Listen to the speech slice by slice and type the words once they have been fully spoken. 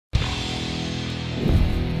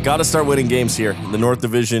Got to start winning games here. The North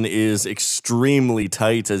Division is extremely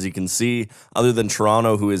tight, as you can see, other than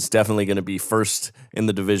Toronto, who is definitely going to be first in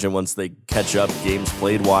the division once they catch up games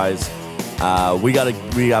played wise. We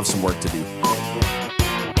have some work to do.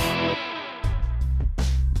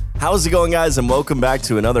 How's it going, guys, and welcome back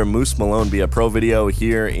to another Moose Malone Be a Pro video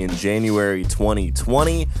here in January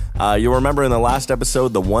 2020. You'll remember in the last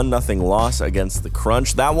episode, the 1-0 loss against the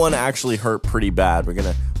Crunch. That one actually hurt pretty bad. We're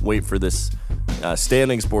going to wait for this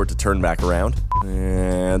standings board to turn back around.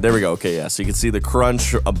 And there we go. Okay, yeah, so you can see the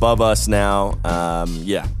Crunch above us now.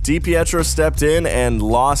 Yeah, DiPietro stepped in and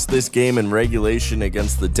lost this game in regulation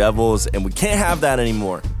against the Devils, and we can't have that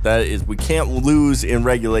anymore. That is, we can't lose in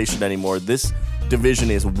regulation anymore. This division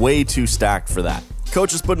is way too stacked for that.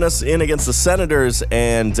 Coach is putting us in against the Senators,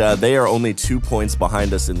 and they are only 2 points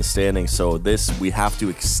behind us in the standings, so we have to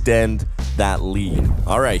extend that lead.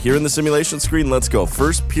 All right, here in the simulation screen, let's go.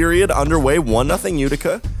 First period underway, 1-0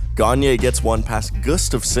 Utica. Gagne gets one past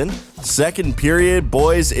Gustafsson. Second period,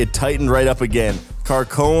 boys, it tightened right up again.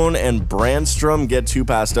 Carcone and Brandstrom get two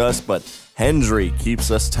past us, but Hendry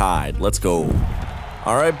keeps us tied. Let's go.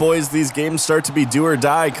 All right, boys, these games start to be do or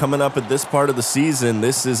die coming up at this part of the season.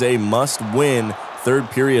 This is a must-win.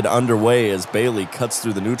 Third period underway as Bailey cuts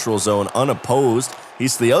through the neutral zone unopposed.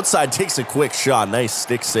 He's to the outside, takes a quick shot. Nice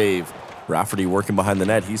stick save. Rafferty working behind the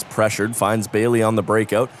net. He's pressured, finds Bailey on the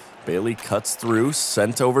breakout. Bailey cuts through,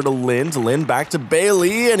 sent over to Lind. Lind back to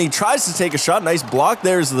Bailey, and he tries to take a shot. Nice block.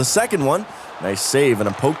 There's the second one. Nice save and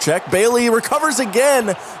a poke check. Bailey recovers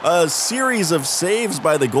again. A series of saves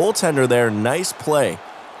by the goaltender there. Nice play.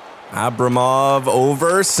 Abramov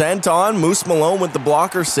over, sent on. Moose Malone with the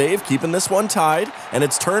blocker save, keeping this one tied. And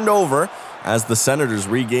it's turned over as the Senators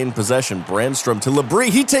regain possession. Brandstrom to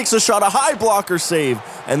Labrie. He takes a shot, a high blocker save,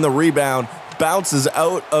 and the rebound bounces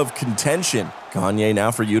out of contention. Gagne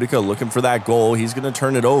now for Utica, looking for that goal. He's going to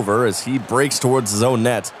turn it over as he breaks towards his own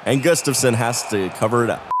net, and Gustafsson has to cover it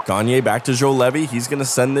up. Gagne back to Joe Levy. He's going to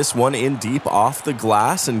send this one in deep off the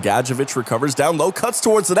glass, and Gadjevich recovers down low, cuts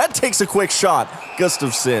towards the net, takes a quick shot.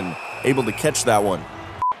 Gustafsson able to catch that one.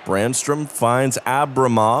 Brandstrom finds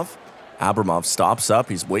Abramov. Abramov stops up.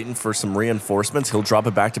 He's waiting for some reinforcements. He'll drop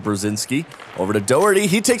it back to Brzezinski. Over to Doherty.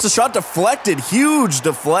 He takes a shot, deflected. Huge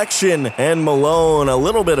deflection. And Malone, a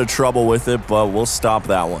little bit of trouble with it, but we'll stop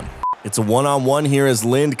that one. It's a one-on-one here as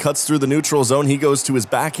Lind cuts through the neutral zone. He goes to his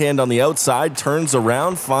backhand on the outside, turns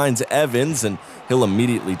around, finds Evans, and he'll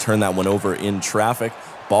immediately turn that one over in traffic.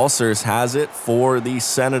 Balcers has it for the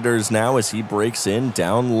Senators now as he breaks in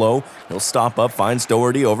down low. He'll stop up, finds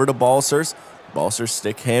Doherty over to Balcers. Balcers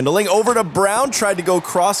stick handling over to Brown, tried to go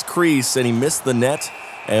cross crease, and he missed the net,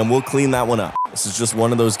 and we'll clean that one up. This is just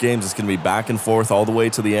one of those games. It's going to be back and forth all the way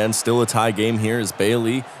to the end. Still a tie game here as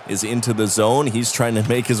Bailey is into the zone. He's trying to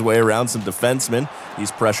make his way around some defensemen. He's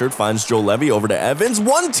pressured, finds Joe Levy over to Evans.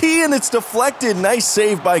 1T, and it's deflected. Nice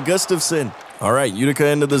save by Gustafsson. All right, Utica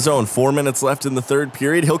into the zone. 4 minutes left in the third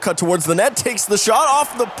period. He'll cut towards the net, takes the shot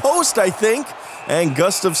off the post, I think, and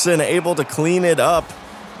Gustafsson able to clean it up.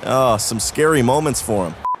 Oh, some scary moments for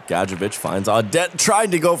him. Gadjevich finds Audette,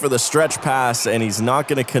 tried to go for the stretch pass, and he's not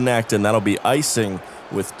going to connect, and that'll be icing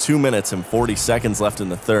with 2 minutes and 40 seconds left in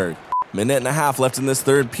the third. Minute and a half left in this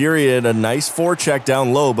third period. A nice forecheck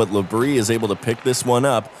down low, but Labrie is able to pick this one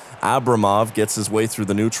up. Abramov gets his way through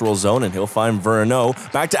the neutral zone, and he'll find Verneau.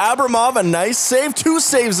 Back to Abramov, a nice save. 2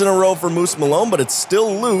 saves in a row for Moose Malone, but it's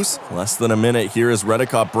still loose. Less than a minute here as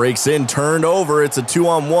Redicott breaks in, turned over. It's a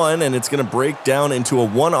 2-on-1, and it's going to break down into a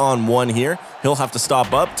 1-on-1 here. He'll have to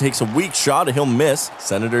stop up, takes a weak shot, and he'll miss.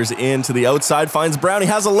 Senators in to the outside, finds Brown. He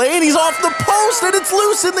has a lane, he's off the post, and it's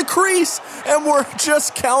loose in the crease. And we're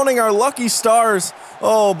just counting our lucky stars.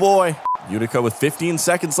 Oh, boy. Utica with 15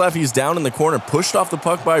 seconds left. He's down in the corner, pushed off the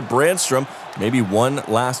puck by Brandstrom. Maybe one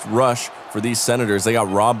last rush for these Senators. They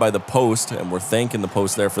got robbed by the post, and we're thanking the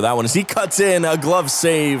post there for that one as he cuts in a glove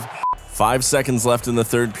save. 5 seconds left in the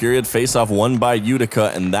third period. Face-off won by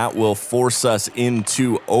Utica, and that will force us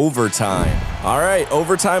into overtime. All right,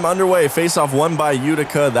 overtime underway. Face-off won by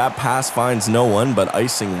Utica. That pass finds no one, but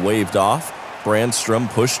icing waved off. Brandstrom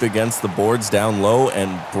pushed against the boards down low,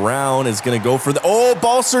 and Brown is going to go for the... Oh,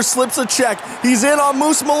 Balcer slips a check. He's in on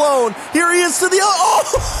Moose Malone. Here he is to the...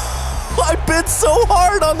 Oh! I bit so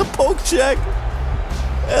hard on the poke check.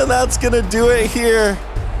 And that's going to do it here.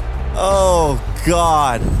 Oh,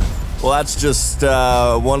 God. Well, that's just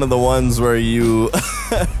one of the ones where you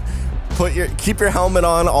keep your helmet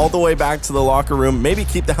on all the way back to the locker room. Maybe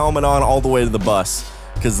keep the helmet on all the way to the bus,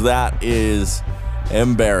 because that is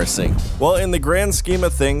Embarrassing. Well, in the grand scheme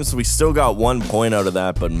of things, we still got 1 point out of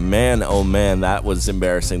that, but man, oh man, that was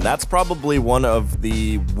embarrassing. That's probably one of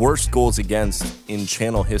the worst goals against in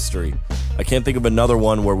channel history. I can't think of another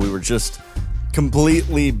one where we were just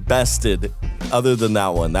completely bested other than that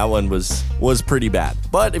one. That one was pretty bad.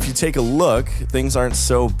 But if you take a look, things aren't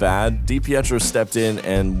so bad. DiPietro stepped in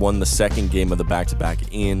and won the second game of the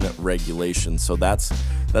back-to-back in regulation, so that's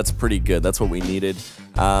pretty good. That's what we needed.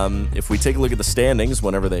 If we take a look at the standings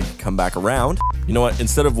whenever they come back around, you know what,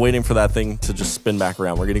 instead of waiting for that thing to just spin back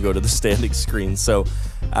around, we're gonna go to the standings screen. So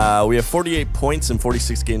we have 48 points in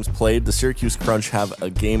 46 games played. The Syracuse Crunch have a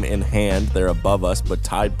game in hand. They're above us, but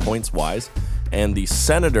tied points wise. And the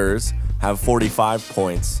Senators have 45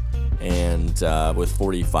 points and with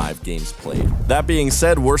 45 games played. That being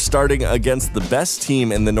said, we're starting against the best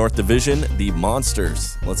team in the North Division, the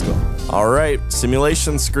Monsters. Let's go. All right,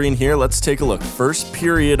 simulation screen here. Let's take a look. First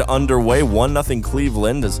period underway, 1-0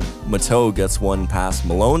 Cleveland as Mateau gets one past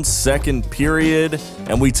Malone. Second period,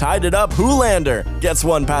 and we tied it up. Hoolander gets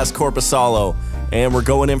one past Korpisalo, and we're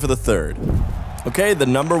going in for the third. Okay, the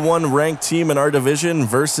 #1 ranked team in our division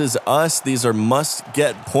versus us. These are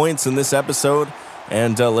must-get points in this episode,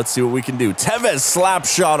 and let's see what we can do. Tevez slap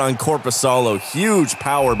shot on Korpisalo. Huge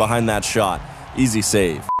power behind that shot. Easy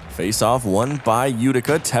save. Face-off won by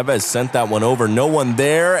Utica. Tevez sent that one over. No one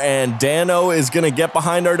there, and Dano is going to get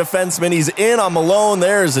behind our defenseman. He's in on Malone.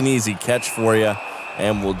 There's an easy catch for you,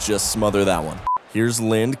 and we'll just smother that one. Here's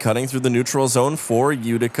Lind cutting through the neutral zone for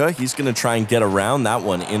Utica. He's going to try and get around. That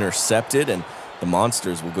one intercepted, and the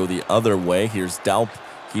Monsters will go the other way. Here's Dalp.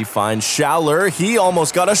 He finds Schaller. He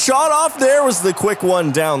almost got a shot off. There was the quick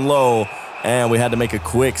one down low, and we had to make a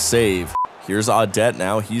quick save. Here's Audette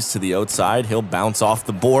now. He's to the outside. He'll bounce off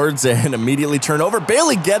the boards and immediately turn over.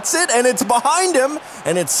 Bailey gets it, and it's behind him,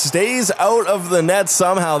 and it stays out of the net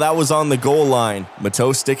somehow. That was on the goal line.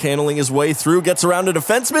 Mateau stick handling his way through, gets around a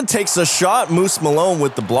defenseman, takes a shot. Moose Malone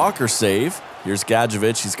with the blocker save. Here's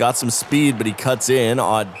Gadjevich. He's got some speed, but he cuts in.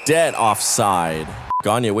 Audette offside.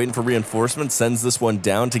 Gagne waiting for reinforcements, sends this one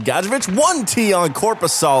down to Gadjevich. 1T on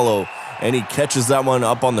Korpisalo, and he catches that one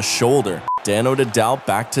up on the shoulder. Dano to Dalp,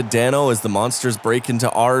 back to Dano as the Monsters break into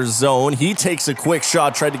our zone. He takes a quick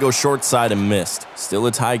shot, tried to go short side and missed. Still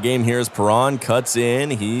a tie game here as Perron cuts in.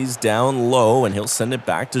 He's down low, and he'll send it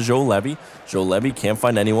back to Joe Levy. Joe Levy can't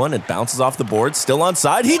find anyone. It bounces off the board, still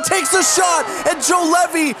onside. He takes a shot, and Joe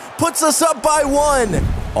Levy puts us up by 1.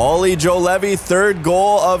 Ollie Joe Levy, third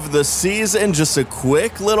goal of the season. Just a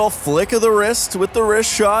quick little flick of the wrist with the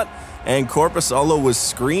wrist shot, and Korpisalo was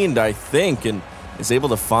screened, I think, and is able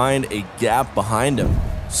to find a gap behind him.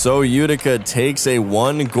 So Utica takes a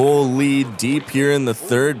 1-goal lead deep here in the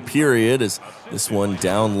third period as this one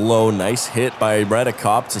down low. Nice hit by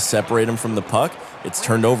Redekop to separate him from the puck. It's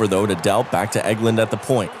turned over, though, to Delp. Back to Eglund at the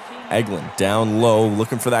point. Eglund down low,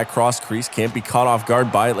 looking for that cross crease. Can't be caught off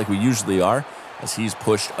guard by it like we usually are as he's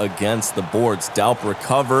pushed against the boards. Delp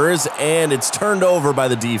recovers, and it's turned over by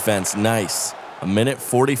the defense. Nice.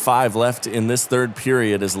 1:45 left in this third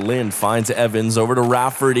period as Lind finds Evans over to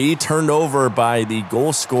Rafferty, turned over by the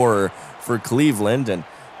goal scorer for Cleveland, and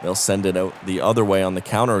they'll send it out the other way on the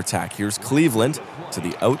counterattack. Here's Cleveland to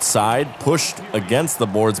the outside, pushed against the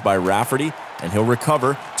boards by Rafferty, and he'll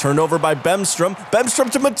recover. Turned over by Bemstrom. Bemstrom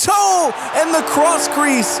to Mateau, and the cross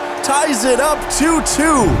crease ties it up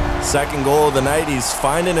 2-2. Second goal of the night. He's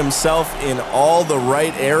finding himself in all the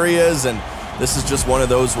right areas, and this is just one of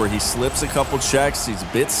those where he slips a couple checks. He's a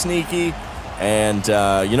bit sneaky, and,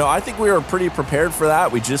 you know, I think we were pretty prepared for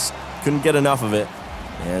that. We just couldn't get enough of it,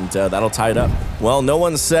 and that'll tie it up. Well, no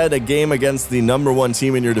one said a game against the #1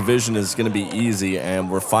 team in your division is going to be easy,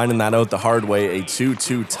 and we're finding that out the hard way. A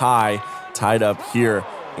 2-2 tie tied up here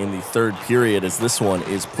in the third period as this one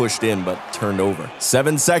is pushed in but turned over.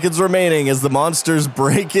 7 seconds remaining as the Monsters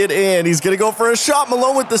break it in. He's going to go for a shot.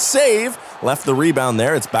 Malone with the save. Left the rebound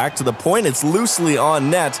there. It's back to the point. It's loosely on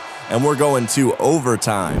net, and we're going to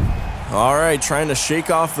overtime. All right, trying to shake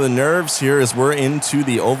off the nerves here as we're into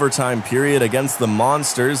the overtime period against the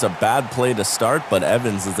Monsters. A bad play to start, but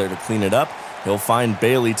Evans is there to clean it up. He'll find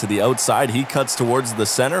Bailey to the outside. He cuts towards the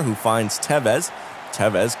center, who finds Tevez.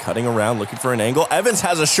 Tevez cutting around, looking for an angle. Evans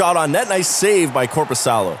has a shot on net. Nice save by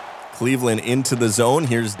Korpisalo. Cleveland into the zone.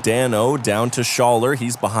 Here's Dano down to Schaller.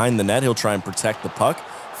 He's behind the net. He'll try and protect the puck.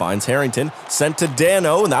 Finds Harrington. Sent to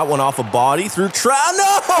Dano, and that one off a body through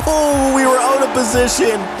No! We were out of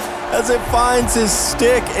position as it finds his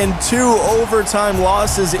stick, and 2 overtime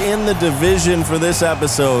losses in the division for this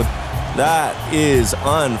episode. That is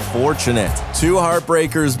unfortunate. 2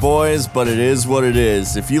 heartbreakers, boys, but it is what it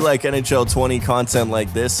is. If you like NHL 20 content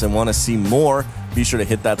like this and want to see more, Be sure to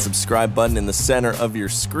hit that subscribe button in the center of your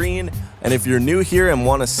screen. And if you're new here and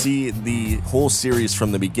want to see the whole series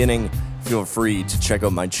from the beginning, feel free to check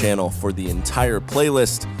out my channel for the entire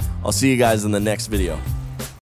playlist. I'll see you guys in the next video.